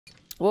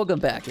Welcome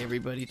back,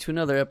 everybody, to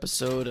another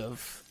episode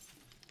of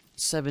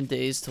 7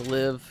 Days to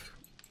Live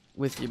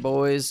with your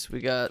boys.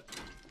 We got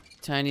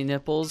Tiny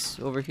Nipples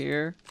over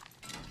here,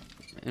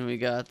 and we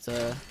got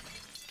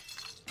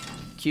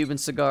Cuban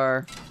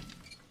Cigar.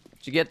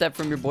 Did you get that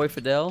from your boy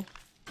Fidel?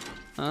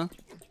 Huh?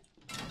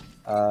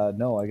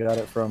 No, I got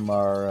it from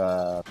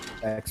our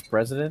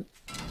ex-president,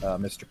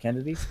 Mr.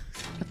 Kennedy.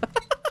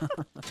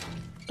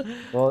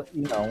 Well,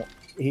 you know,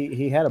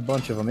 he had a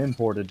bunch of them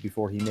imported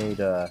before he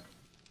made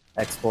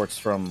exports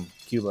from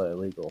Cuba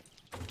illegal,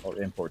 or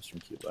imports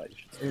from Cuba, I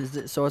should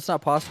say. So it's not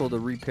possible to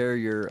repair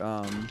your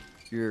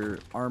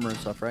armor and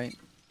stuff, right?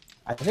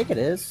 I think it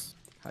is.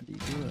 How do you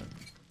do it?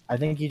 I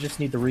think you just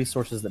need the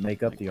resources that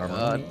make up the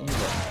armor.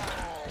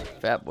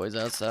 Fat boy's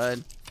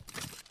outside.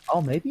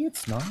 Oh, maybe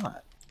it's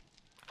not.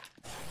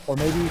 Or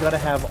maybe you gotta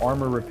have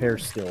armor repair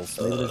skills.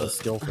 Maybe there's a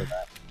skill for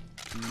that.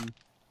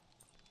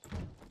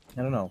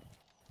 I don't know.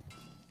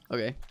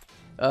 Okay.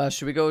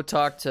 Should we go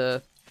talk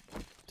to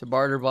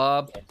Barter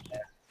Bob? Yeah,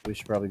 we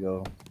should probably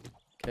go.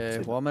 Okay,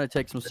 well I'm gonna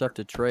take some stuff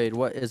to trade.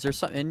 What is there?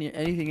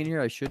 Anything in here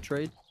I should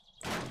trade?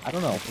 I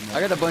don't know. I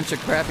got a bunch of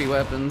crappy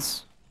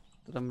weapons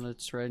that I'm gonna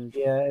trade.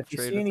 Yeah, if you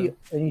see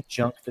any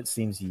junk that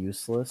seems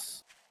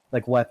useless,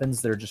 like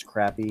weapons that are just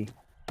crappy,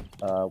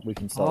 we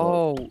can sell.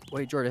 Oh,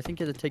 wait, George, I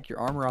think you have to take your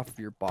armor off of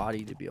your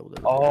body to be able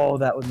to. Oh,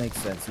 that would make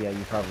sense. Yeah,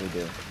 you probably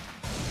do.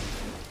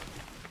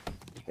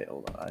 Okay,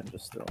 hold on. I'm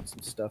just throwing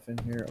some stuff in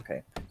here.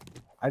 Okay,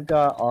 I've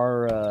got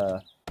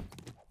our.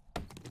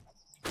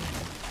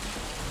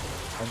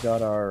 What do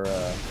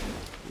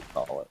you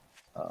call it?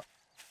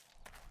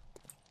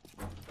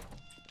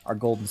 Our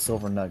gold and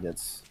silver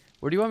nuggets.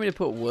 Where do you want me to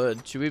put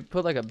wood? Should we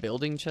put like a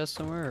building chest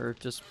somewhere, or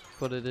just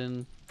put it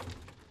in?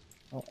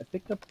 Oh, I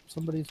picked up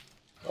somebody's.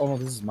 Oh no,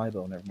 this is my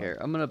bow. Never mind. Here,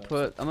 I'm gonna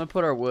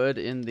put our wood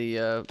in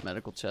the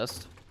medical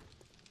chest.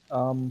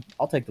 I'll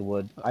take the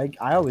wood. I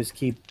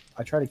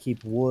try to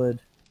keep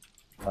wood.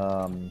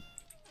 Well,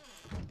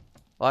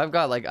 I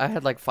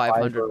had like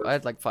 500. I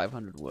had like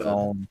 500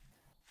 wood.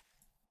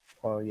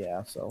 Oh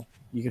yeah, so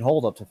you can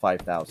hold up to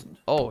 5,000.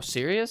 Oh,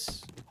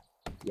 serious?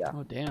 Yeah.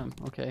 Oh damn.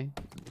 Okay.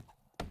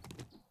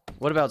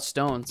 What about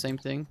stone? Same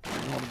thing.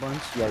 Hold a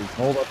bunch. Yeah, you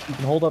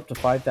can hold up to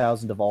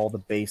 5,000 of all the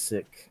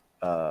basic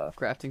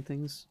crafting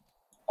things.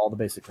 All the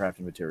basic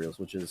crafting materials,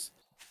 which is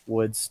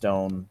wood,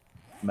 stone,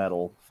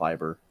 metal,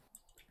 fiber,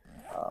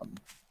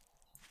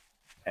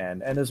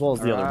 and as well as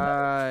the other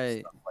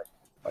metals stuff,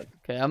 like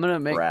okay, I'm gonna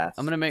brass,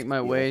 make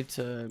my way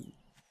to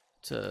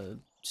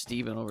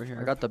Steven over here.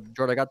 I got the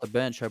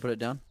bench. Should I put it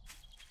down?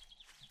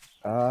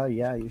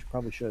 Yeah, you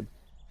probably should.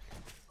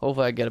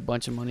 Hopefully I get a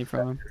bunch of money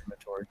from him.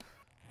 Inventory.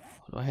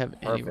 Do I have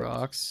any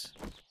rocks?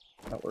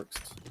 That works.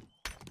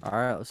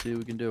 Alright, let's see what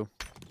we can do.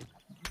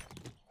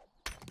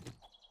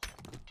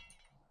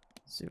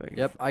 See if I can...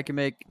 Yep, I can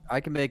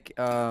make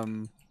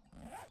hunting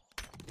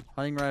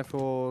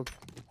rifle,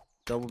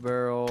 double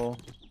barrel.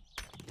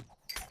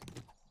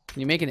 Can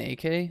you make an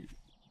AK? I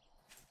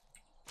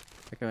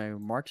can make a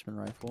marksman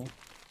rifle.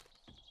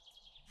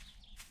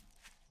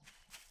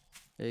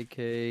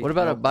 AK. What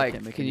about a bike?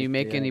 Can Can you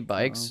make any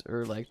bikes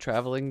or like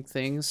traveling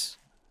things?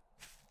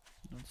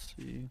 Let's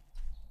see.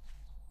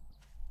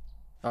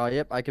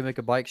 Yep, I can make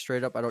a bike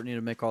straight up. I don't need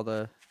to make all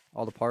the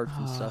parts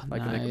and stuff. I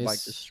can make a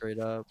bike just straight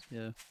up.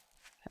 Yeah.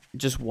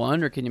 Just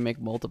one, or can you make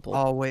multiple?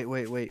 Oh wait,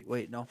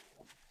 no.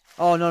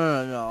 Oh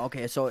no.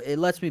 Okay, so it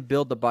lets me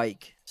build the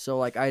bike. So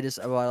like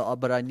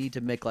but I need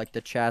to make like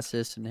the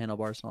chassis and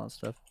handlebars and all that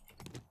stuff.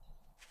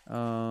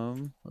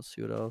 Let's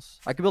see what else.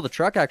 I can build a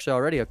truck actually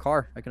already, a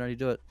car. I can already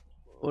do it.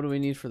 What do we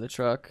need for the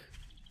truck?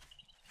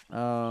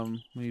 We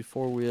need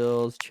 4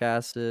 wheels,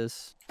 chassis.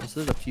 So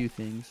there's a few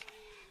things.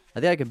 I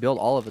think I can build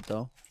all of it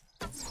though.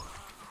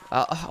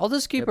 I'll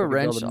just keep a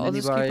wrench. I'll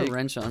just keep a bike.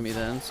 wrench on me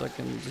then, so I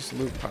can just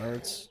loot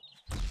parts.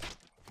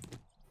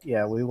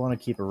 Yeah, we want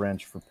to keep a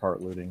wrench for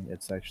part looting.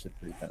 It's actually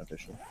pretty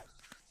beneficial.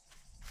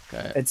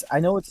 Okay.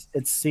 I know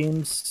it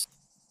seems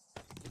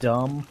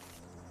dumb,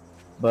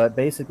 but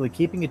basically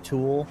keeping a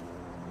tool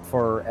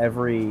for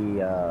every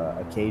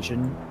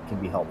occasion can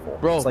be helpful.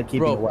 Bro, it's like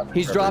keeping a weapon.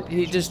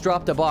 He just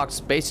dropped a box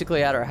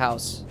basically at our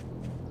house.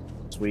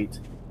 Sweet.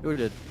 Who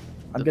did?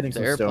 I'm getting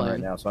some airplane. stone right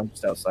now, so I'm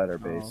just outside our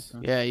base.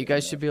 Okay. Yeah, you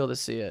guys should be able to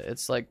see it.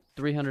 It's like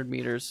 300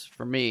 meters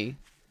for me.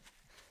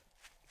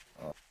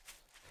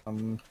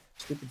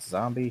 Stupid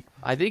zombie.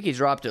 I think he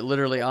dropped it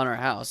literally on our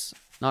house.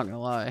 Not gonna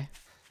lie.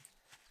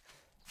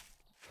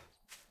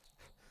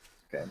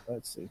 Okay,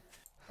 let's see.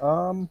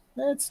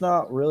 It's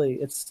not really.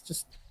 It's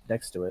just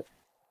next to it.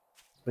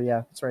 But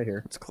yeah, it's right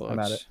here. It's close. I'm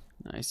at it.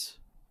 Nice.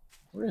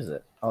 Where is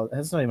it? Oh,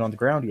 it's not even on the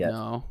ground yet.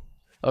 No.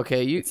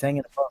 Okay, It's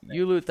hanging above me.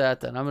 you loot that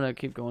then. I'm gonna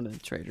keep going to the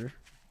trader.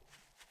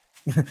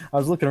 I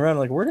was looking around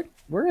like,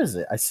 where is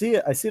it? I see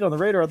it on the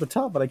radar at the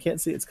top, but I can't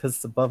see it. It's because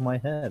it's above my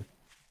head.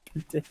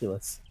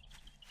 Ridiculous.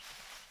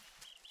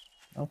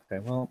 Okay,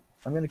 well,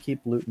 I'm gonna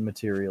keep looting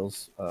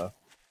materials.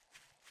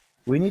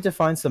 We need to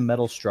find some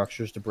metal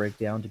structures to break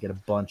down to get a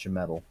bunch of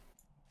metal,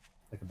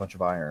 like a bunch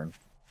of iron.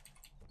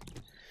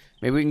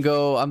 Maybe we can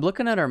go. I'm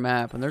looking at our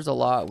map, and there's a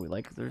lot.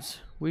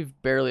 We've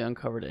barely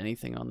uncovered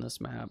anything on this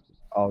map.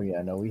 Oh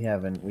yeah, no, we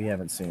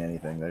haven't seen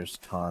anything. There's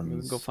We tons.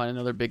 can go find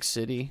another big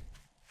city.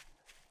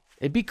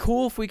 It'd be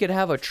cool if we could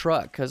have a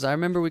truck, because I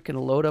remember we can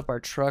load up our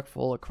truck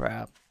full of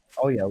crap.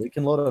 Oh yeah, we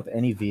can load up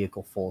any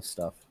vehicle full of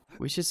stuff.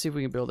 We should see if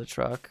we can build a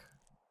truck.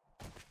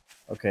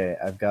 Okay,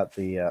 I've got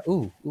the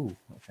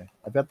okay.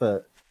 I've got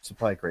the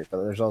supply crate,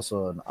 but there's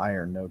also an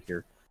iron node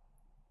here.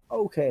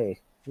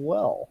 Okay,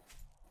 well,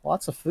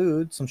 lots of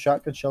food, some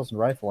shotgun shells and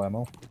rifle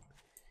ammo.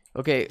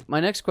 Okay, my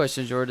next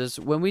question, Jordan, is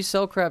when we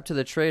sell crap to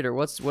the trader,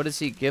 what does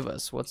he give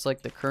us? What's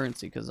like the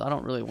currency? Because I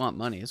don't really want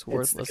money. It's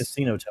worthless. It's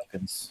the casino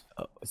tokens.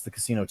 Oh. It's the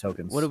casino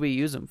tokens. What do we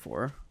use them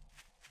for?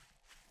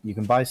 You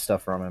can buy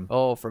stuff from him.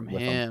 Oh, from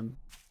with him.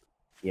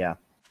 Yeah.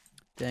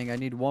 Dang, I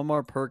need one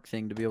more perk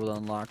thing to be able to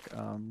unlock.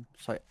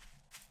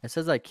 It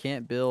says I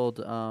can't build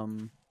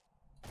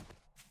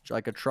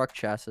like a truck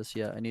chassis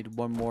yet. I need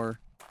one more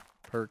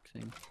perk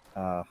thing.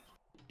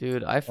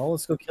 Dude, well,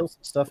 let's go kill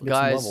some stuff and get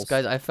some levels.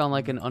 Guys, I found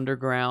like an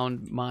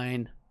underground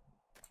mine.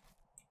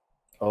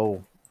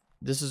 Oh.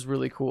 This is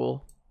really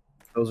cool.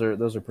 Those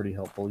are pretty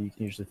helpful. You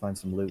can usually find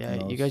some loot. Yeah, in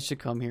those. you guys should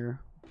come here.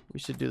 We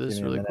should do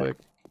this really quick.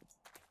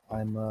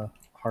 I'm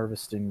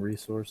harvesting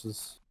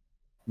resources.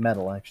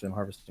 Metal, actually. I'm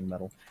harvesting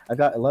metal. I've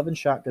got 11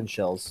 shotgun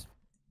shells.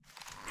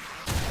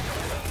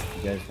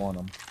 You guys want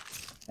them.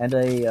 And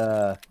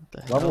a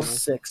level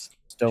 6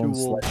 stone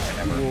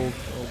sledgehammer.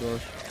 Oh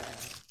gosh.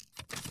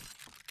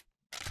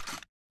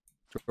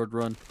 George,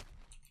 run.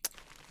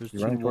 There's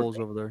 2 wolves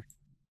over there.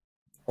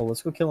 Oh,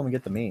 let's go kill them and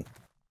get the meat.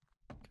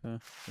 Okay,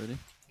 ready?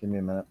 Give me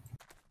a minute.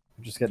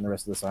 I'm just getting the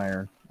rest of this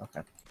iron.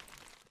 Okay.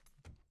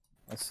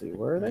 Let's see,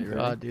 where are they?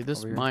 God, dude,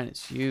 this mine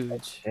is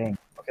huge. Dang.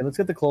 Okay, let's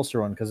get the closer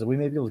one, because we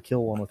may be able to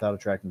kill one without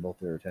attracting both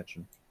their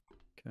attention.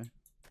 Okay.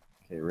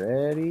 Okay,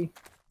 ready?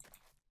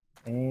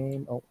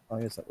 Aim. Oh,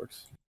 I guess that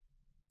works.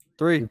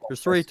 3.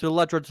 There's 3 to the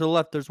left, right to the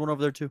left. There's one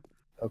over there too.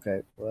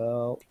 Okay,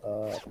 well,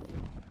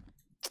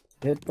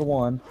 hit the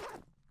one.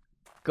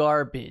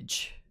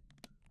 Garbage.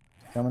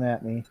 Coming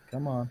at me.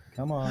 Come on,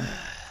 come on.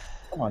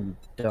 Come on, you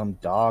dumb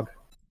dog.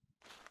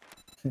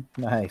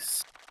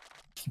 Nice.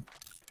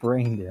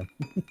 Brained him.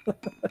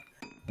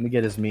 Let me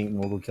get his meat and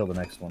we'll go kill the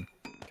next one.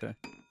 Okay.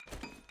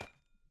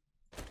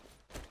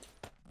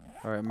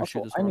 Alright, I'm gonna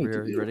shoot this one over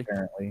here. You ready?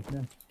 Apparently.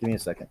 Yeah. Give me a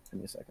second. Give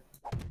me a second.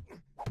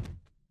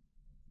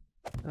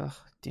 Ugh,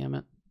 damn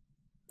it.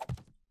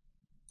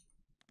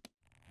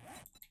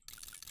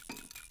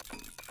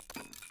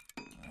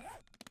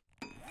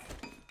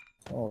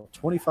 Oh,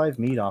 25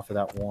 meat off of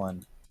that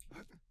one.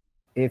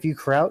 If you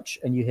crouch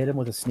and you hit him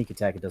with a sneak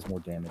attack, it does more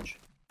damage.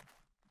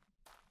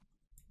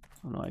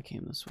 Oh no, I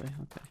came this way.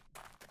 Okay.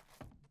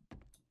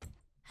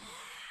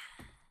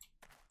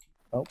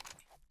 Oh.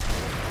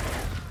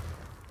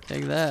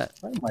 Take that.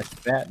 Why did my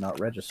stat not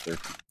register?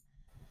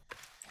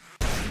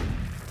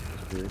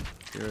 Weird.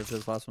 Here's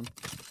his last one.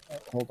 Oh,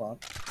 hold on.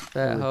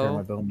 That hoe.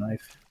 My bone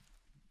knife.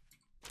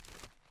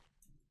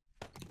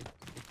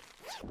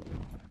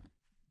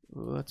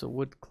 Ooh, that's a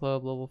wood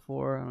club level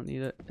 4. I don't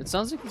need it. It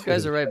sounds like you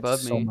guys are right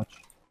above me. So much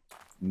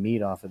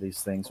meat off of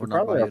these things. We're We're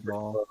not probably by up at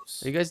all.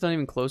 close. Are you guys not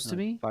even close to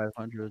me?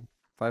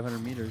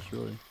 500 meters,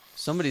 really.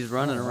 Somebody's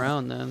running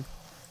around then.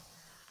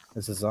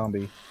 It's a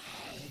zombie.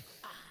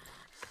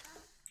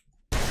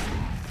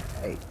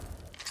 Hey,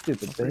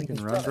 stupid thing. He's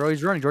run. Bro,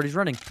 he's running. Jordy's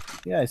running.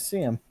 Yeah, I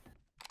see him.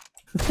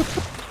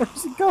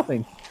 Where's he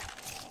going?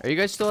 Are you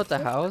guys still at the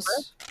house?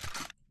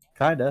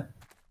 Kinda.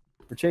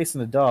 We're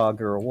chasing a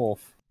dog or a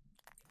wolf.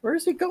 Where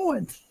is he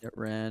going? It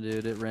ran,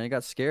 dude. It ran. It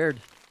got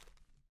scared.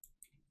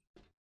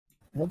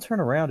 He'll turn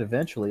around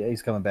eventually.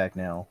 He's coming back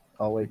now.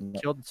 Oh wait, no.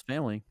 Killed his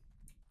family.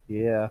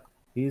 Yeah,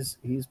 he's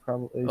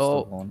probably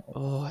still going.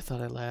 Oh, I thought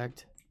I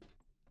lagged.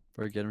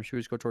 Better get him. Should we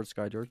just go towards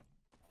Sky, George?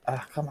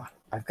 Ah, come on.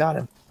 I've got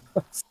him.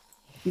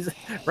 He's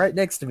right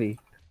next to me.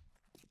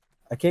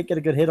 I can't get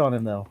a good hit on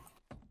him though.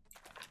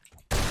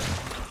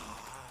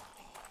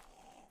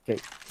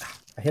 Okay,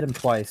 I hit him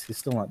twice. He's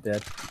still not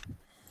dead.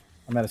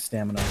 I'm out of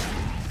stamina.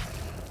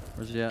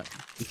 Where's he at?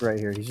 He's right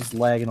here. He's just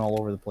lagging all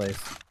over the place.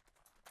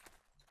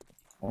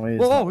 Oh,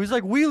 Whoa, he's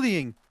like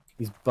wheeling.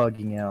 He's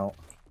bugging out.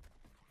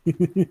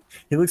 He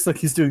looks like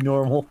he's doing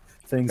normal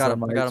things. I got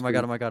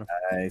him.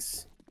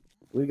 Nice.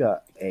 We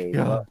got a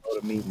lot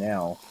of meat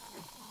now.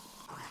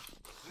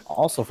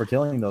 Also, for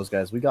killing those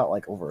guys, we got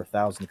like over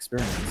 1,000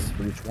 experience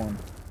for each one.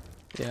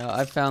 Yeah,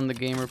 I found the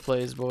gamer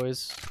plays,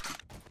 boys.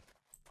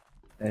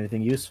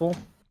 Anything useful?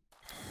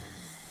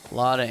 A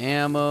lot of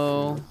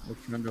ammo.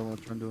 What's run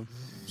doing?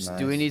 Nice.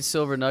 Do we need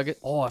silver nugget?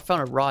 Oh, I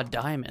found a raw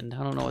diamond.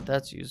 I don't know what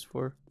that's used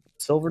for.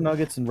 Silver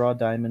nuggets and raw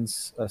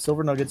diamonds.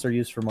 Silver nuggets are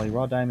used for money.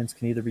 Raw diamonds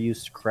can either be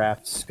used to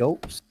craft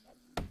scopes,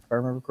 if I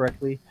remember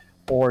correctly,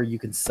 or you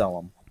can sell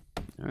them.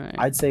 All right.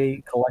 I'd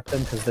say collect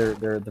them because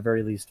they're the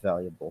very least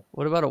valuable.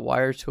 What about a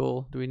wire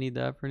tool? Do we need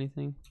that for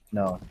anything?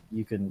 No,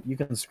 you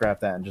can scrap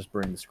that and just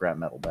bring the scrap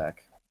metal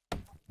back,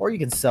 or you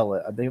can sell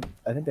it.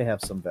 I think they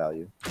have some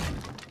value.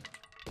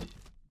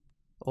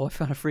 Oh, I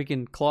found a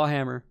freaking claw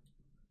hammer.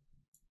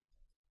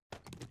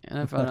 And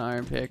I found an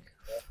iron pick.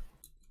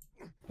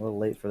 A little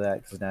late for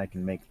that because now I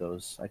can make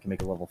those. I can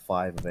make a level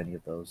 5 of any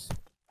of those.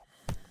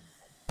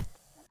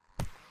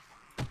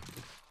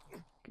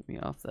 Get me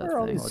off that Where are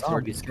all thing. these Oh,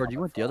 Jordy, zombies you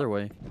went the other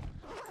way.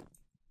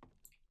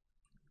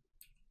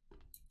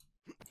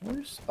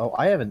 Oh,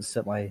 I haven't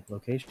set my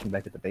location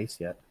back at the base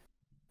yet.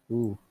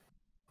 Ooh,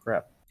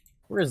 crap.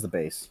 Where is the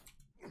base?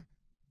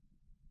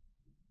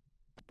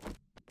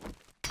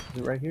 Is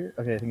it right here?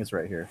 Okay, I think it's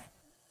right here.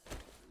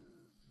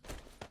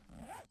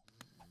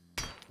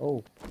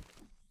 Oh.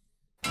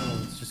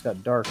 Oh, it's just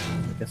got dark.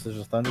 I guess there's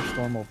a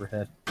thunderstorm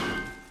overhead.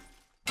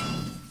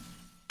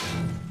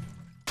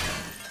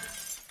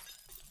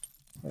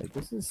 Wait,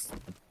 this is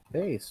the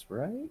base,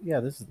 right?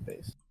 Yeah, this is the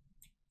base.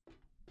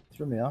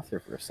 Threw me off there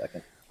for a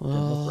second. Didn't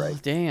look Oh, right.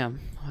 damn.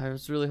 I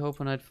was really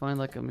hoping I'd find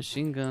like a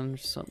machine gun or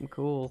something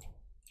cool.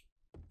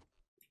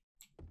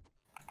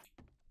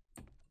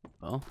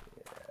 Well.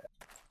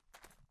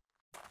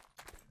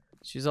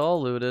 She's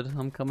all looted.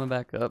 I'm coming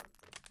back up.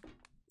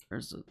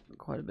 There's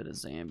quite a bit of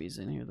zombies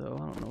in here, though. I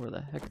don't know where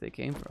the heck they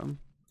came from.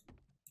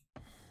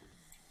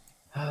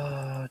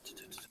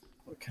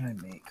 What can I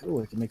make?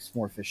 Oh, I can make some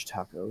more fish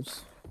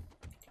tacos.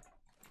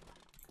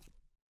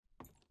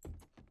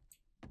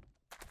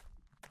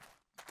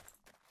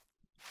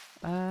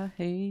 I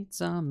hate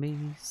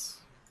zombies.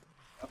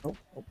 Oh,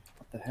 what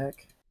the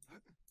heck?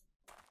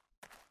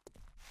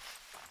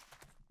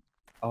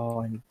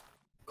 Oh, I need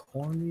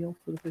cornmeal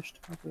for the fish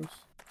tacos.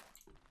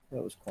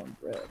 That was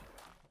cornbread.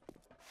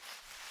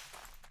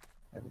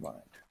 Never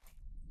mind.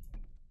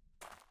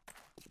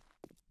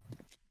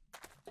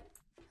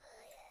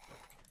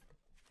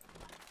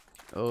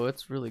 Oh,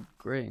 it's really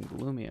gray and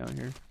gloomy out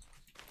here.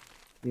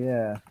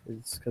 Yeah,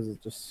 it's because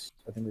it just.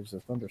 I think there's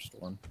a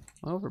thunderstorm.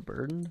 Am I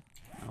overburdened?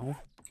 No. Am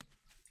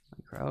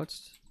I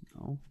crouched?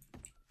 No.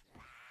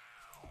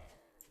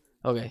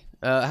 Okay.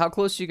 How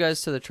close are you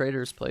guys to the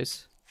trader's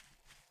place?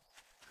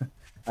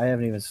 I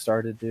haven't even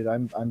started, dude.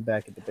 I'm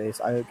back at the base.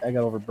 I got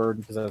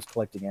overburdened because I was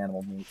collecting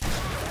animal meat.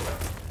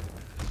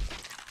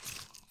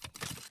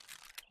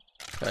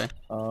 Okay.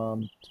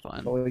 It's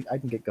fine. But I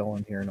can get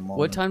going here in a moment.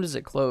 What time does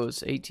it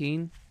close?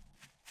 18?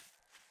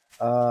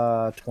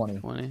 20. 20?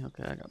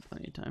 Okay, I got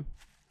plenty of time.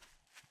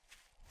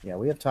 Yeah,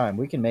 we have time.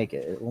 We can make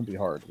it. It won't be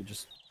hard. We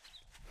just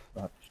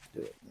have to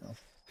do it, you know.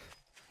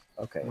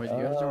 Okay. Wait,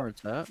 you guys know where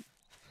it's at?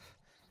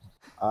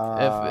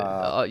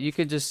 If you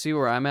could just see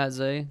where I'm at,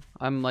 Zay.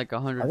 I'm like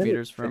 100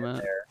 meters from it.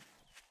 There.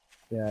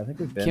 Yeah, I think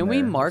we've been Can we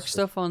there. mark It's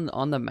stuff on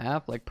the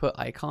map? Like put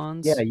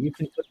icons? Yeah, you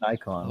can put an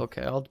icon.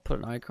 Okay, I'll put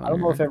an icon. I don't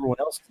know here. if everyone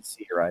else can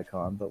see your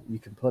icon, but you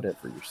can put it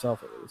for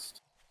yourself at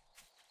least.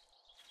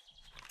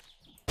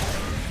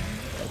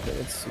 Okay,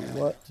 let's see.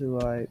 What do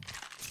I...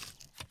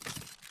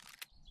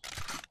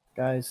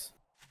 Guys,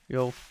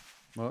 Yo.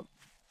 What?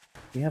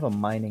 we have a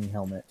mining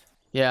helmet.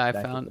 Yeah, I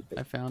Back at found the base.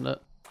 I found it.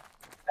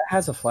 That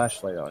has a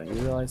flashlight on it.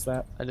 You realize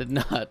that? I did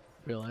not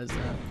realize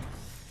that.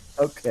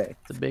 Okay.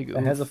 It's a big It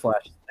has a oof.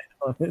 flashlight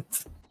on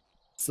it.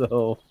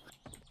 So,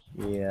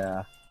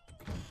 yeah.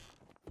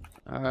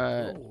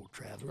 Alright. Oh,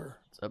 traveler.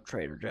 What's up,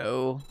 Trader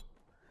Joe?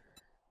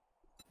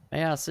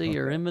 May I see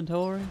your Okay.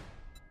 inventory?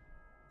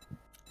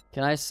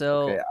 Can I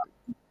sell... Okay,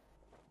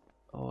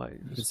 Oh, I you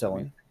can just sell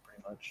anything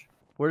pretty much.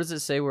 Where does it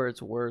say where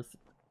it's worth?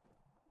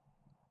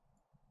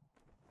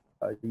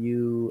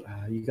 You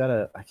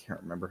gotta. I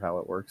can't remember how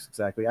it works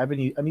exactly. I'm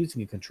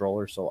using a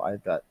controller, so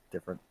I've got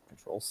different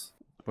controls.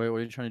 Wait, what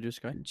are you trying to do,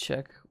 Sky?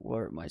 Check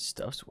what my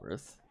stuff's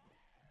worth.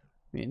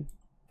 I mean,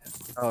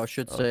 Oh, it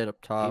should Oh, say it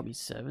up top. maybe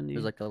 70?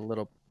 There's like a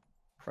little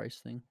price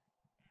thing.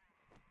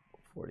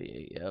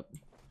 48, yep.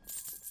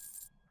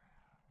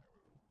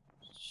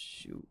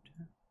 Shoot.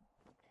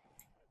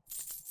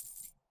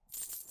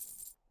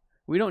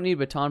 We don't need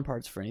baton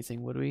parts for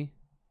anything, would we?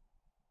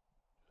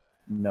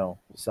 No,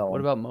 sell 'em.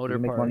 What about You motor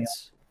can make money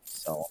parts?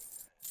 Sell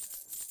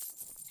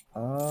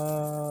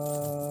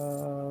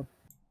 'em.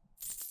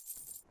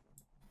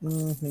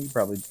 You could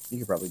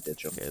probably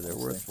ditch them. Okay, they're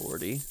worth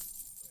 40.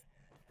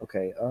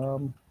 Okay,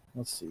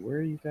 let's see. Where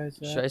are you guys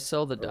at? Should I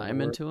sell the Or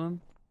diamond where- to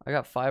him? I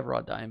got 5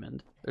 raw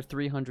diamond. They're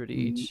 300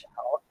 each.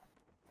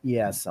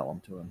 Yeah, sell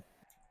them to him.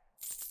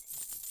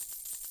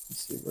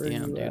 Let's see. Where are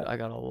Damn, you dude, at? I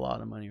got a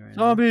lot of money right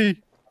now.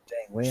 Zombie!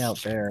 Dang, way out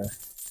there. Do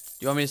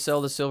you want me to sell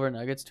the silver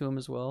nuggets to him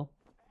as well?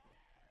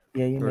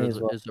 Yeah, you Or may is,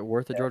 as well. is it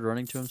worth it, George,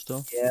 running to him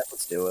still? Yeah,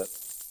 let's do it.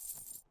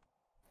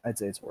 I'd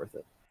say it's worth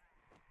it.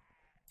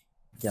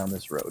 Down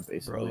this road,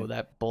 basically. Bro,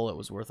 that bullet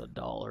was worth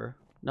 $1.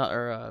 Not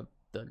or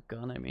the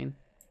gun, I mean.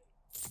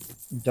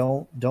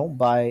 Don't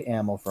buy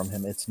ammo from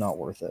him. It's not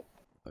worth it.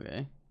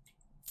 Okay.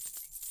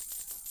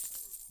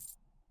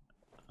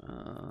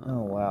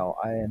 Oh wow,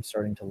 I am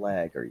starting to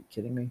lag. Are you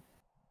kidding me?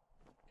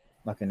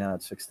 Okay, now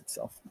it's fixed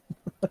itself.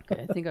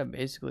 Okay, I think I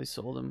basically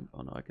sold him.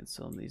 Oh no, I can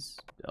sell him these.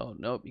 Oh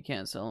nope, you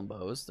can't sell them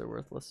bows. They're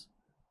worthless.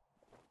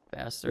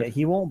 Bastard. Yeah,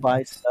 he won't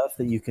buy stuff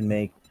that you can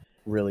make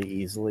really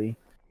easily.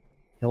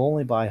 He'll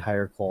only buy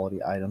higher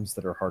quality items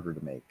that are harder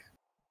to make.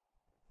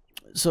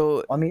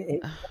 So I mean,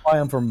 he'll buy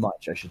them for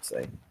much, I should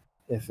say.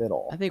 if at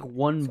all. I think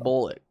one So-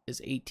 bullet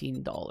is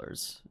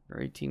 $18 or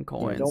 18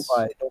 coins.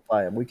 Yeah, don't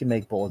buy them. We can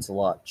make bullets a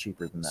lot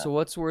cheaper than that. So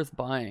what's worth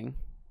buying?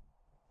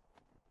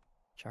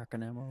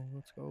 Shotgun ammo.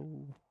 Let's go.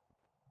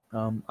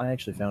 I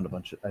actually found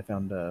I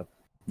found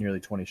nearly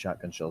 20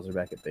 shotgun shells. They're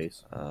back at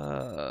base.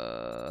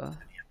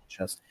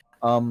 Chest.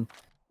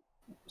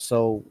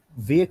 So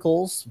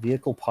vehicles,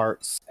 vehicle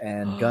parts,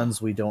 and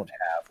guns we don't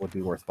have would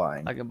be worth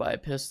buying. I can buy a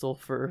pistol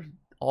for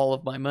all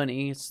of my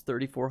money. It's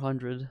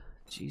 3,400.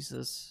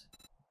 Jesus.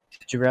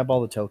 Did you grab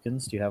all the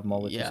tokens? Do you have them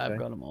all with you? Yeah, I've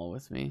got them all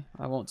with me.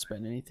 I won't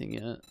spend anything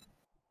yet.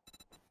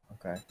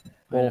 Okay.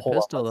 Well, a hold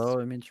on, pistol let's- though.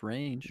 I mean, it's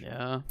range.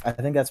 Yeah. I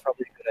think that's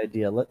probably a good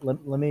idea.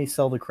 Let me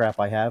sell the crap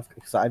I have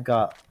because I've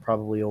got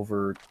probably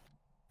over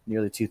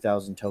nearly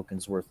 2,000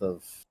 tokens worth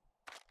of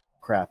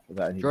crap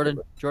that I need.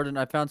 Jordan,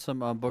 I found some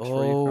books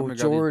for you. I'm Oh, gonna grab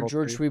these both for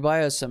George, you. should we buy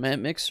a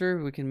cement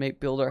mixer? We can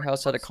build our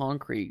house out of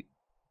concrete.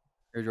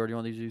 Here, Jordan, you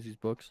want to use these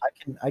books?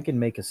 I can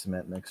make a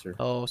cement mixer.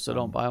 Oh, so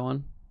don't buy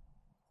one.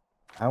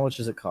 How much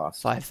does it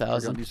cost? Are you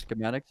 5,000. these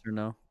schematics or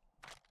no?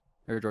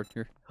 Here, Jordan,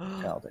 here.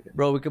 Yeah, I'll take it.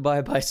 Bro, we could buy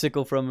a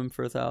bicycle from him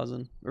for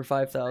 1,000 or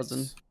 5,000.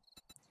 Nice.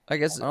 I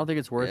guess I don't think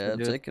it's worth Yeah, it,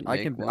 dude. they can I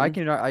make can, one. I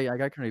can,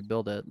 I can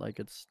rebuild it. Like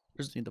it's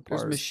just need the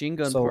there's parts. machine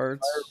gun So,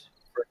 parts.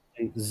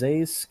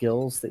 Zay's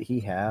skills that he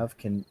have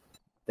can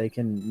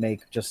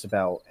make just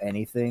about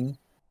anything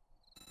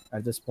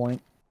at this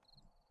point.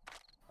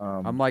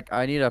 I'm like,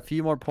 I need a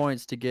few more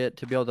points to be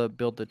able to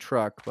build the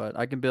truck, but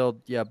I can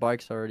build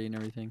bikes already and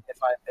everything.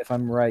 if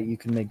I'm right, you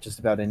can make just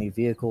about any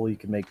vehicle. You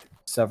can make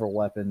several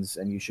weapons,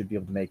 and you should be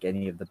able to make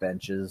any of the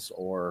benches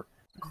or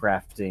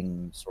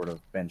crafting sort of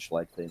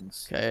bench-like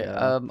things. Okay,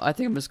 yeah. I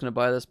think I'm just gonna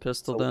buy this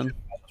pistol So then.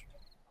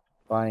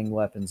 buying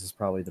weapons is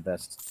probably the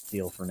best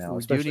deal for now. We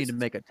do especially need to since-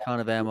 make a ton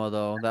of ammo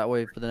though. That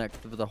way, for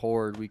the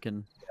horde, we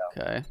can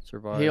Okay.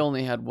 survive. He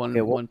only had one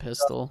Okay, well, one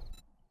pistol.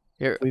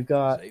 Here, We've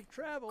got Safe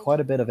travels.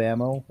 quite a bit of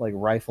ammo, like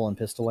rifle and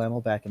pistol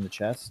ammo, back in the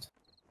chest.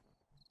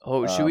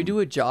 oh, should we um, do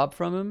a job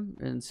from him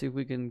and see if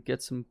we can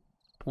get some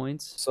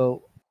points?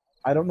 So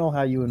I don't know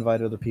how you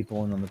invite other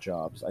people in on the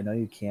jobs. I know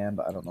you can,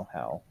 but I don't know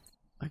how.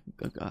 I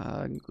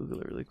can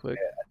Google it really quick.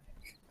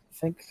 I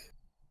think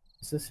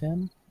is this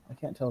him? I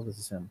can't tell if this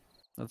is him.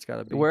 That's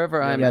gotta be Wherever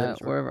Yeah, I'm yeah, at,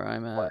 that's right. wherever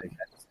I'm at. Like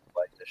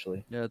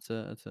initially. Yeah, that's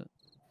it. That's it.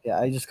 Yeah,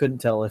 I just couldn't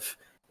tell if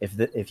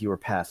you were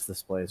past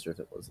this place or if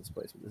it was this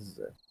place. But this is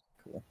it.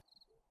 Cool.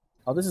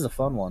 Oh, this is a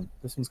fun one.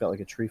 This one's got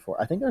like a tree fort.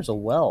 I think there's a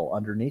well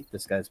underneath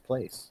this guy's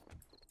place.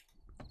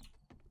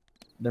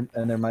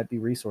 There might be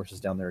resources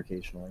down there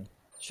occasionally.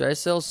 Should I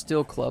sell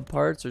steel club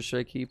parts or should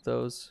I keep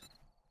those?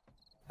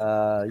 You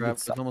Crap, can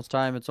it's almost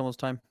time. It's almost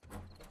time.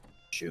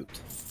 shoot.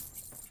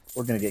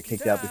 We're gonna get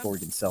kicked out before we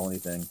can sell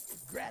anything.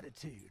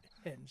 Gratitude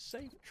and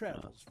safe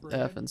travels,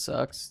 That friend. effing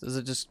sucks. Does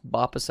it just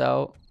bop us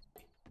out?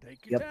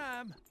 Take your Yep.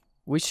 time.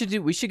 We should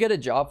get a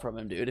job from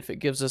him, dude. If it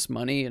gives us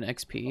money and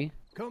XP.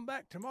 Come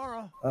back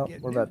tomorrow. Oh,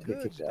 Get we're new about to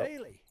get goods kicked out.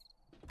 daily.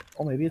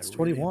 Oh, maybe it's I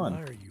really 21.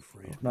 admire you,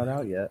 friend. Not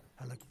out yet.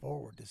 I look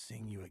forward to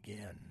seeing you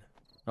again.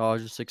 Oh, I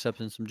was just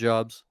accepting some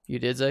jobs. You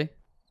did, Zay?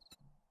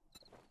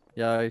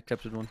 Yeah, I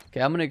accepted one.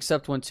 Okay, I'm gonna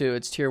accept one too.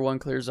 It's tier 1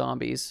 clear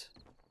zombies.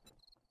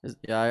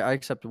 Yeah, I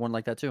accepted one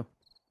like that too.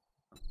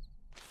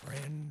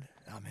 Friend,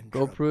 I'm in Go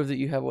trouble. prove that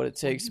you have what it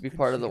takes to you be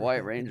part of the consider White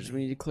helping Rangers. We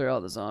me? need to clear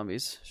out the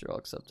zombies. Sure, I'll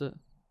accept it.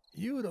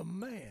 You the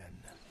man.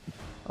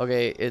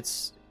 Okay,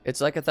 it's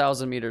like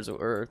 1,000 meters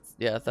of Earth.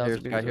 Yeah, 1,000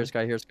 Here's meters. guy. Here's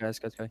guy. Here's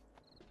guy. Here's guy.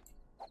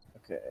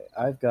 Okay,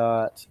 I've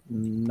got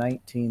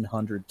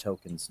 1,900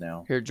 tokens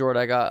now. Here, Jord,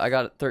 I got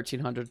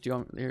 1,300. Do you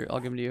want? Here, I'll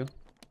give them to you.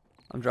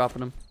 I'm dropping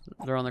them.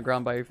 They're on the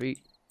ground by your feet.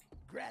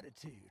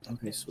 Gratitude. Okay,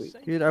 and sweet.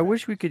 safe Dude, I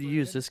wish we could travels,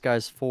 use friend. this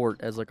guy's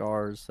fort as like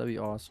ours. That'd be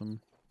awesome.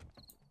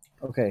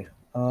 Okay,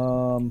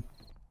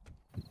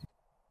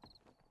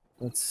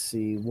 let's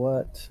see,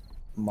 what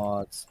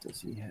mods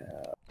does he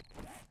have?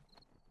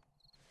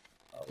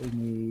 We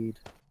need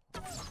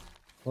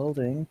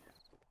clothing.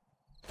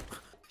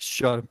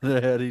 Shot him in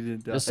the head. He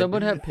didn't die. Does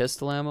someone have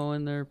pistol ammo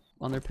in their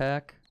on their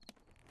pack?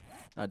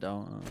 I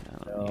don't.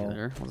 I don't No.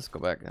 either. Let's go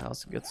back to the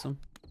house and get some.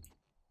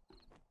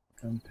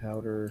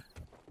 Gunpowder.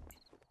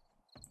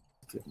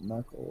 Get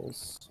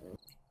knuckles.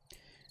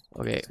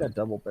 Okay, He's got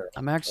double barrel.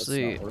 I'm That's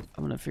actually not worth-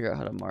 I'm gonna figure out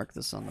how to mark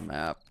this on the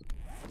map.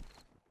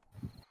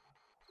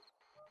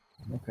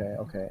 Okay,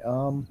 okay.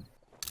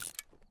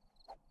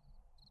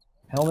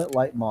 Helmet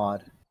light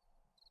mod.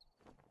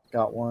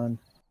 Got one.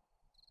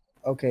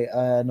 Okay,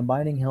 the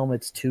mining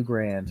helmet's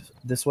 $2,000.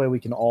 This way we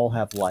can all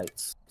have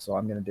lights. So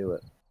I'm gonna do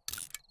it.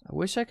 I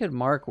wish I could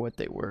mark what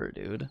they were,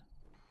 dude.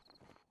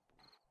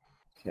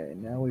 Okay,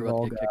 now We're we've about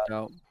all to get got. kicked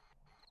out.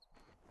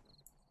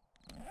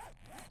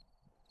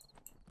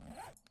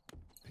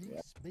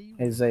 Peace be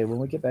Hey with Zay, you, when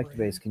we get back to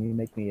base, friend. can you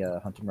make me a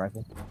hunting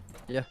rifle?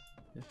 Yeah.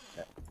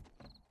 Okay.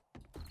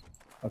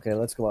 Okay,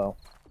 let's go out,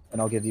 and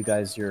I'll give you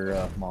guys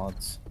your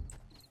mods.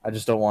 I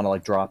just don't want to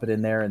like drop it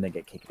in there and then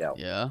get kicked out.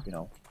 Yeah. You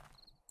know,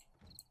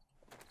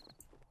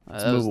 That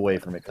let's move was, away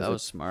from it that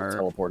was because smart.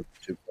 teleported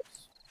too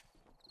close.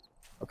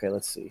 Okay,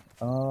 let's see.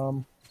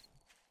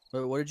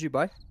 Wait, what did you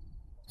buy?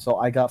 So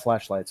I got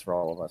flashlights for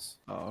all of us,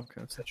 Oh,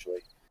 okay.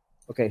 essentially.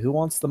 Okay, who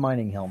wants the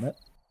mining helmet?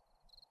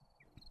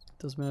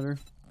 Doesn't matter.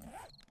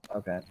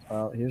 Okay,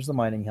 well, here's the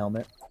mining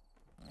helmet.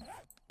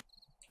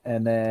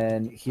 And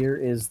then here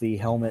is the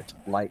helmet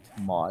light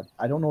mod.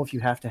 I don't know if you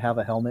have to have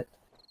a helmet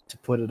to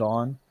put it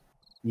on.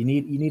 You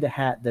need a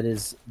hat that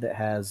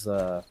has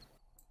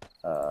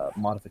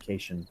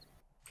modification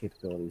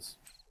capabilities.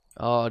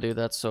 Oh, dude,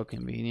 that's so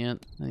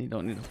convenient. And you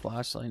don't need a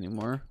flashlight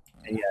anymore.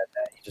 And yeah,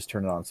 that, you just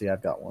turn it on. See,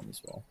 I've got one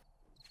as well.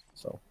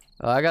 So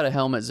I got a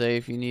helmet, Zay,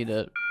 if you need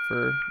it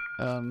for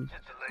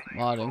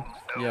modding.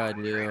 Yeah, I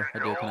do. I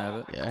do. Can I have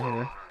it? Yeah,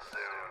 here.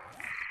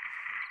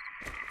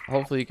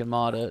 Hopefully you can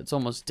mod it. It's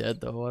almost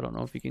dead, though. I don't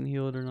know if you can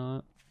heal it or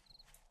not.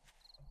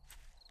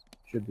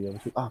 should be able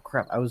to. Oh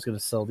crap! I was gonna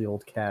sell the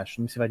old cash.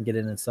 Let me see if I can get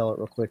in and sell it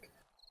real quick.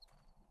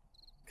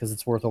 Because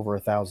it's worth over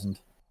 1,000.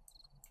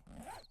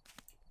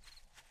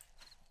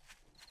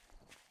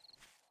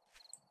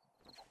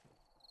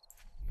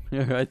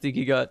 I think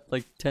you got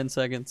like 10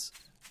 seconds.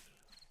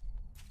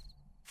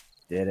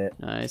 Did it?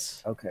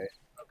 Nice. Okay.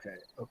 Okay.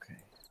 Okay.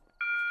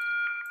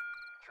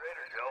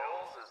 Trader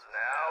Joel's is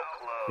now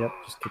closed. Yep.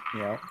 Just kick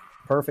me out.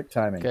 Perfect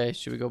timing. Okay,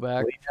 should we go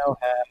back? We now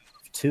have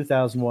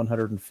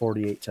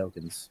 2,148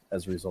 tokens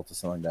as a result of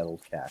selling that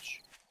old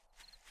cash.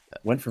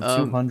 Went from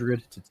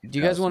 200 to 2,000. Do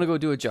you guys want to go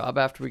do a job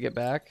after we get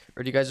back?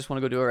 Or do you guys just want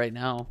to go do it right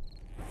now?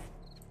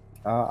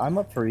 I'm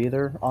up for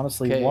either.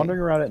 Honestly, Okay. wandering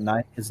around at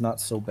night is not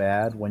so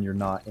bad when you're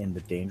not in the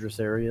dangerous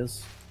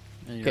areas.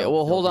 Okay,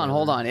 well, hold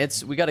on.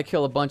 We got to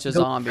kill a bunch of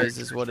zombies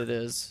is what it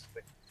is.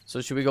 So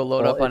should we go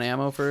load Well, up on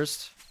ammo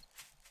first?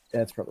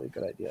 That's probably a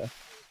good idea.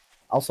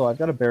 Also, I've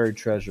got a buried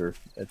treasure.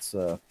 It's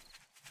How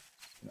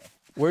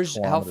far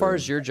kilometer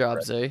is your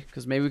job, Zay?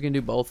 Because maybe we can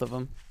do both of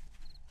them.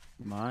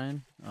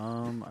 Mine? I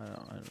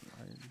have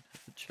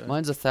to check.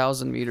 Mine's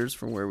 1,000 meters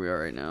from where we are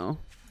right now.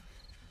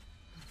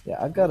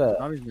 yeah, I've got a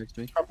Zombie's next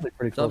to me. probably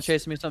pretty Stop close.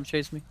 chasing me. Stop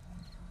chasing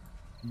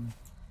me.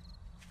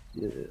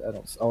 Yeah, I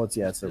don't. Oh, it's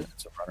a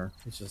runner.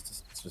 It's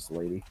just a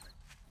lady.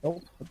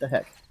 Oh, what the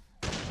heck?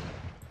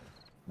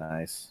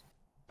 Nice.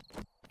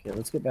 Okay,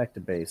 let's get back to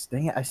base.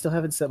 Dang it! I still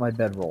haven't set my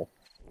bedroll.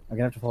 I'm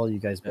gonna have to follow you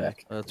guys Yeah,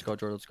 back. let's go,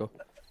 Jordan. Let's go.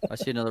 I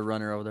see another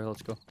runner over there.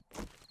 Let's go.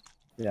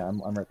 Yeah, I'm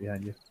right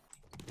behind you.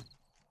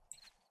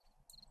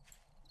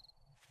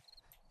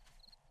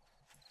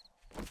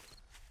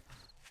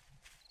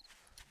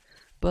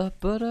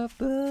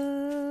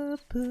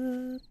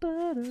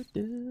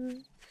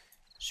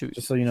 Shoot.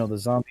 Just so you know, the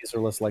zombies are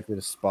less likely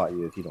to spot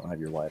you if you don't have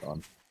your light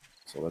on.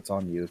 So that's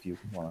on you if you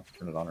want to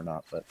turn it on or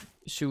not. But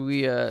Should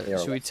we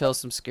are tell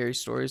some scary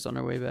stories on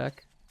our way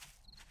back?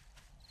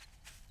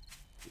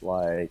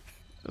 like,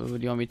 Oh, do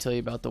you want me to tell you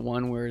about the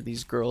one where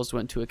these girls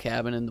went to a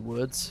cabin in the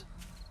woods?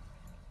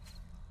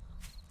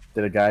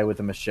 did a guy with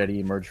a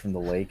machete emerge from the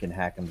lake and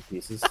hack him to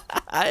pieces?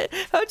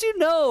 How'd you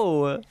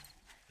know?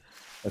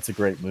 That's a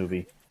great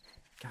movie.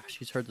 Gosh,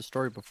 he's heard the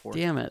story before.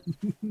 Damn it.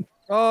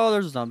 Oh,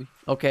 there's a zombie.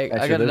 Okay, I Actually,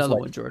 got there's another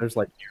like- one, Jordan. There's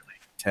like nearly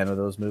 10 of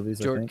those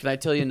movies. I Jordan, think can I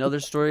tell you another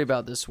story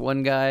about this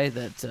one guy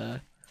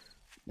that,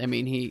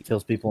 he...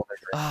 kills people in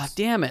their Ah, dreams.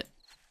 damn it.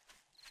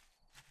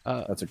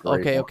 That's a great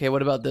Okay, one. okay,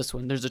 what about this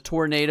one? There's a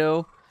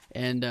tornado,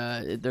 and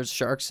there's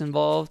sharks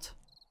involved.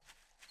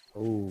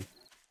 Ooh.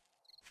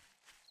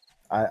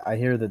 I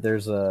hear that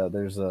there's a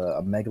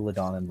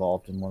megalodon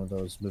involved in one of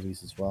those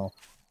movies as well.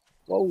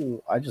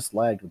 Whoa! I just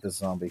lagged with this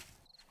zombie.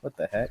 What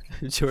the heck?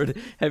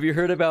 Jordan, have you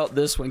heard about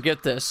this one?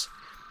 Get this.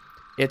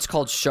 It's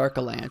called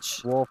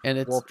Sharkalanche. Wolf, And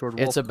it's wolf, Jordan,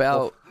 it's wolf,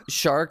 about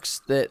sharks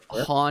that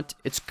haunt.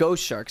 It's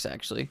ghost sharks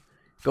actually.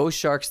 Ghost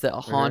sharks that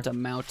haunt a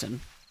mountain,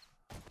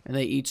 and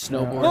they eat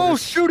snowboarders. Oh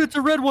shoot! It's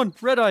a red one.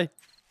 Red eye.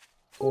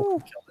 Oh,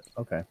 killed it.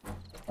 Okay.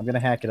 I'm gonna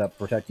hack it up.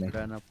 Protect me.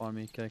 Ran up on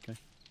me. Okay, okay.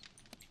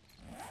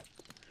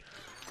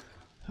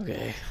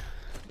 Okay,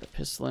 the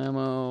pistol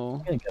ammo.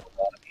 I'm gonna get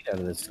a lot of meat out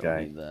of this Don't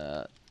guy. need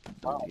that.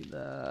 Don't need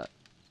that.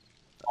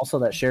 Also,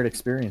 that shared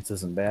experience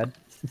isn't bad.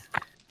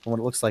 From what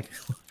it looks like,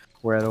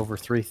 we're at over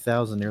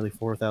 3,000, nearly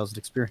 4,000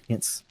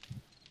 experience.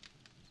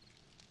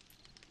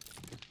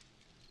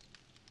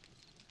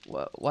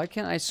 Why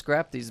can't I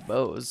scrap these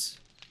bows?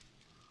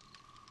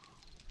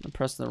 I'm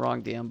pressing the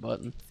wrong damn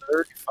button.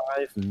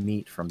 35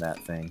 meat from that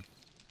thing.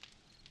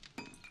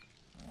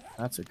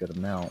 That's a good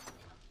amount.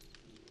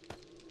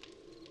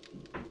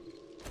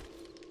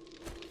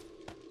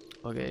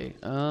 Okay,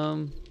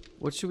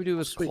 what should we do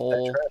with Sweet,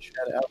 coal? that trash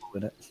had apple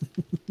in it.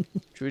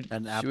 Should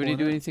An we apple in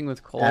do it? anything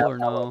with coal Aloe or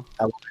no?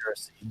 vera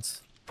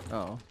seeds.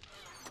 Oh.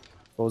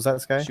 What was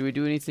that, Sky? Should we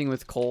do anything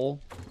with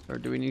coal? Or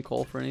do we need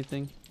coal for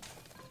anything?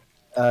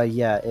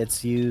 Yeah,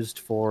 it's used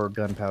for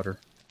gunpowder.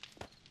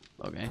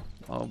 Okay,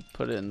 I'll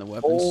put it in the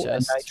weapons Coal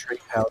and chest.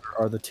 nitrate powder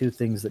are the two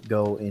things that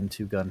go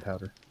into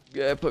gunpowder.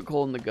 Yeah, I put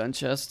coal in the gun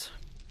chest.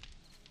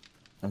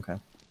 Okay.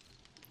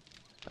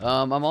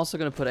 I'm also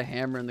gonna put a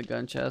hammer in the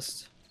gun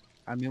chest.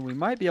 I mean, we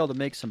might be able to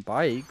make some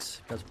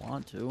bikes if you guys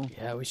want to.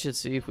 Yeah, we should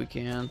see if we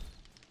can.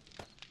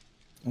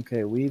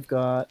 Okay, we've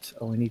got...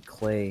 Oh, we need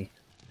clay.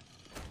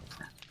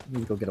 We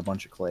need to go get a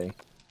bunch of clay.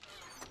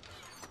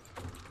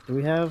 Do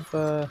we have,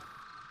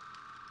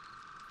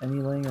 any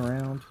laying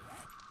around?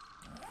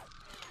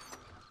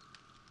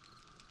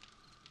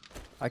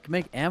 I can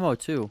make ammo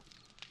too.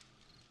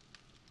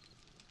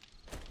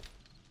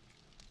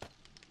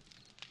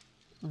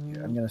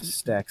 Here, I'm gonna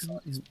stack some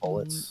of these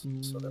bullets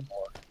so they're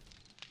more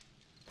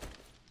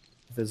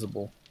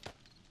visible.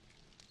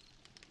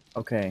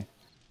 Okay,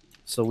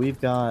 so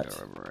we've got.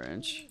 Got a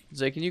wrench.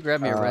 Zay, can you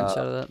grab me a wrench out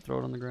of that and throw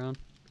it on the ground?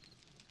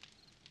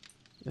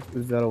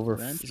 We've got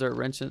over. Is there a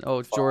wrench in?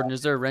 Oh, Jordan,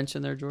 is there a wrench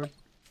in there, Jordan?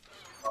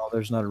 Oh,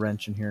 there's not a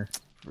wrench in here.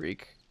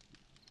 Freak.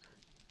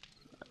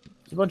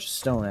 There's a bunch of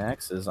stone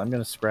axes. I'm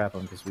gonna scrap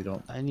them because we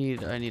don't. I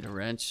need a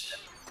wrench.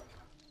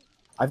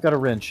 I've got a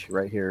wrench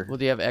right here. Well,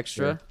 do you have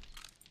extra? Here.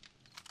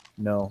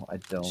 No, I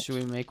don't. Should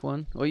we make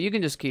one? Well, you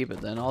can just keep it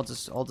then. I'll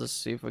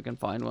just see if we can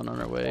find one on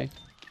our way.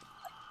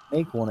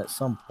 Make one at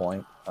some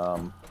point.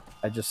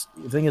 The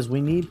thing is, we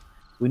need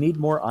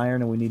more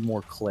iron and we need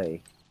more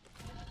clay.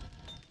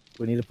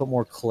 We need to put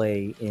more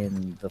clay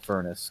in the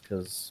furnace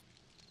because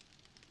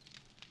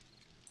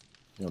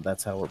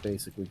that's how we're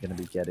basically going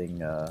to be getting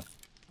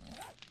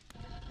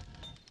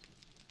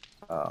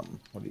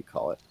what do you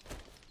call it?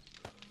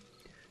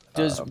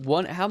 Does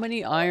how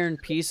many iron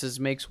pieces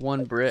makes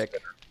one brick?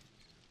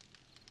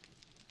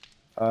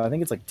 I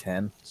think it's like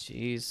 10.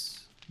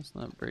 Jeez, that's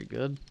not very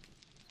good.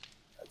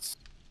 That's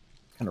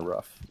kind of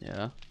rough.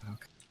 Yeah.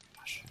 Okay.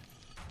 Gosh.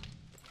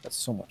 That's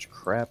so much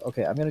crap.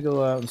 Okay, I'm gonna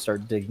go out and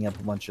start digging up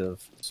a bunch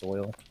of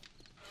soil.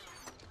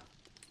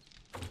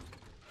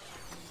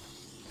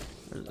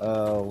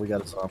 Oh, we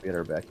got a zombie at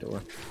our back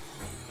door.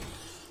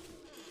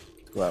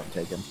 Let's go out and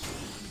take him.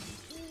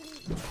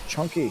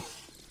 Chunky,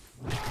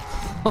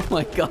 Oh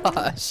my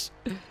gosh.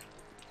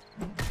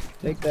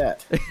 take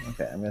that.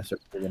 Okay, I'm gonna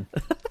start digging.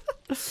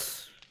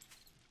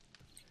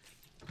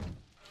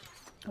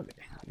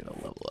 Okay, I'm gonna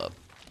level up.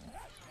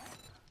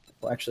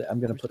 Well, actually, I'm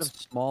gonna There's put. some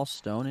small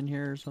stone in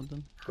here or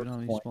something. We don't have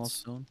any small points.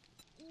 stone.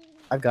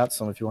 I've got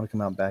some. If you want to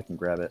come out back and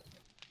grab it.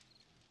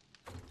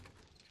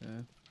 Okay.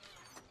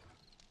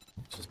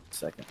 Just a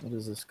second. What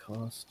does this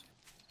cost?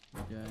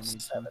 Yeah, I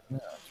need 7. No,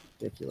 it's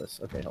ridiculous.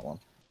 Okay, hold on.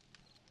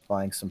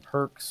 Buying some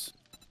perks.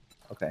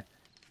 Okay.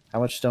 How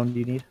much stone do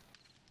you need?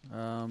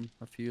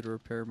 a few to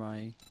repair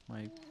my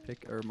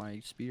pick or my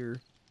spear.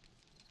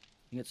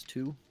 I think it's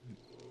 2.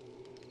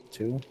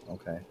 2?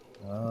 Okay.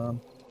 That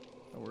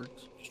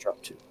works. Just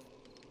drop 2.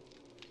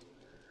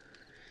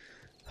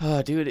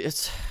 Oh, dude,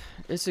 it's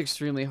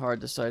extremely hard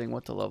deciding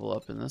what to level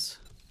up in this.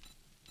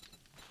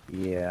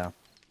 Yeah.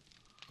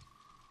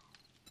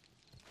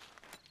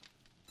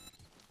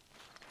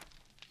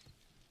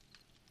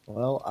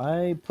 Well,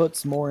 I put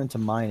some more into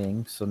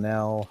mining, so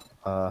now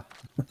I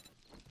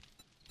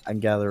can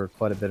gather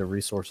quite a bit of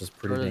resources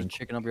pretty Jordan, dang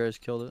chicken up here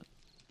just killed it.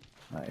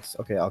 nice.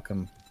 Okay, I'll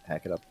come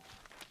hack it up.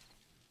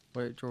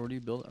 Wait, Jordan, what do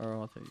you build?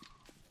 Oh, I thought you...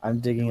 I'm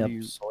digging What up do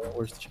you- soil.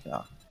 Where's the chicken?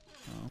 Ah.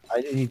 Oh.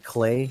 I need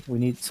clay.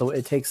 So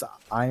it takes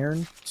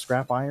iron,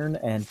 scrap iron,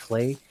 and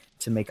clay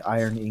to make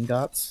iron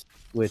ingots,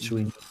 which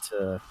we need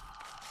to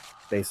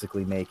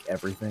basically make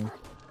everything.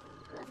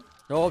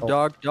 Oh,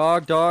 Oh.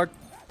 dog.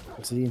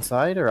 Is he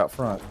inside or out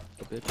front?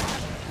 The bitch.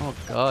 Oh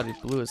god, he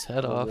blew his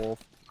head The off. wolf.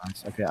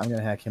 Nice. Okay, I'm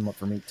gonna hack him up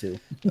for meat too.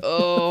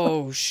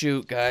 Oh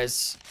shoot,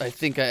 guys! I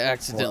think I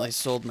accidentally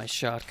sold my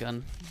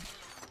shotgun.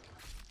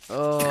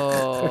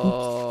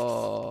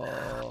 Oh.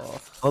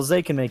 Well,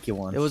 Zay can make you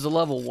one. It was a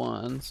level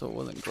 1, so it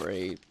wasn't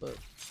great, but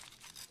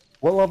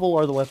What level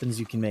are the weapons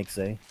you can make,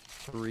 Zay?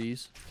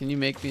 3s. can you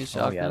make me a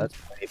shotgun? Oh yeah, that's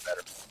way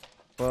better.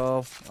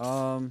 Well,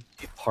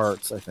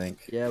 Parts, I think.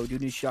 yeah, we do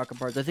need shotgun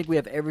parts. I think we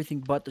have everything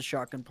but the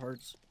shotgun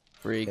parts.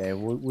 Freak. Okay,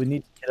 we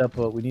need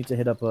to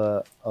hit up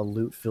a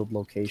loot-filled Can we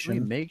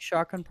location. make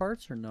shotgun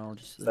parts or no?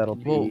 Just That'll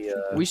can Well, you-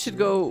 be. we should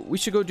go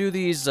do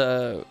these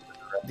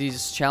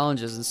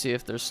challenges and see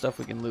if there's stuff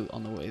we can loot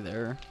on the way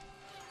there.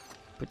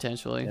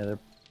 Potentially. Yeah,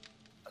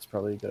 that's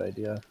probably a good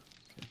idea.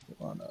 Okay,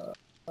 hold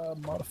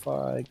on.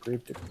 Modify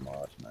Gravedigger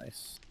mod.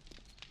 Nice.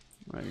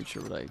 I'm not even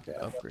sure what I Okay,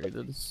 I'll put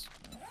upgraded. these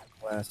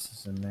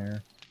glasses in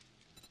there.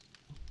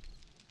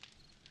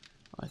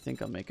 I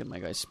think I'm making my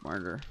guy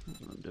smarter. That's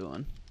what I'm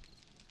doing.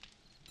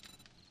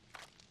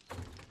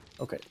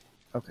 Okay.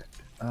 Okay.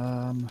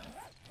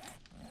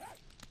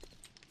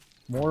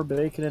 More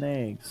bacon and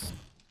eggs.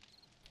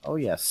 Oh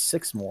yeah,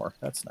 6 more.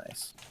 That's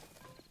nice.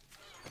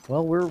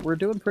 Well, we're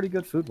doing pretty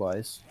good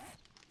food-wise.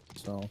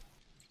 So,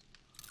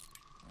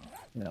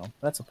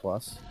 that's a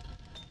plus.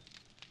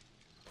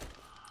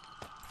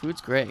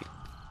 Food's great.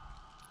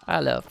 I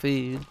love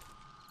food.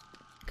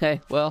 Okay,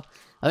 well,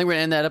 I think we're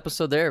gonna end that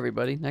episode there,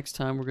 everybody. Next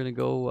time we're gonna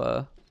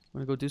go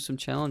do some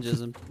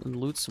challenges and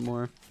loot some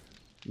more.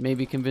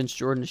 Maybe convince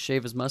Jordan to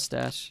shave his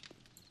mustache.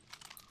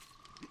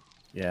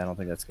 Yeah, I don't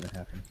think that's gonna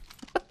happen.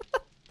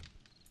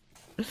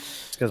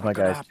 It's because my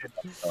guys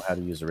don't know how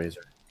to use a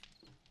razor.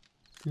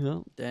 Yeah.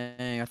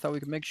 Dang, I thought we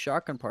could make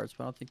shotgun parts,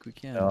 but I don't think we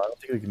can. No, I don't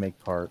think we can make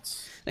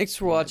parts. Thanks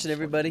for watching,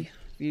 everybody.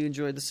 If you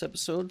enjoyed this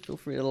episode, feel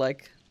free to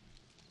like,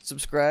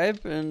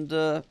 subscribe, and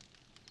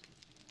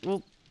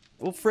we'll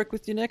frick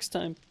with you next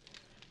time.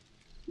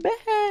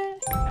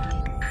 Bye.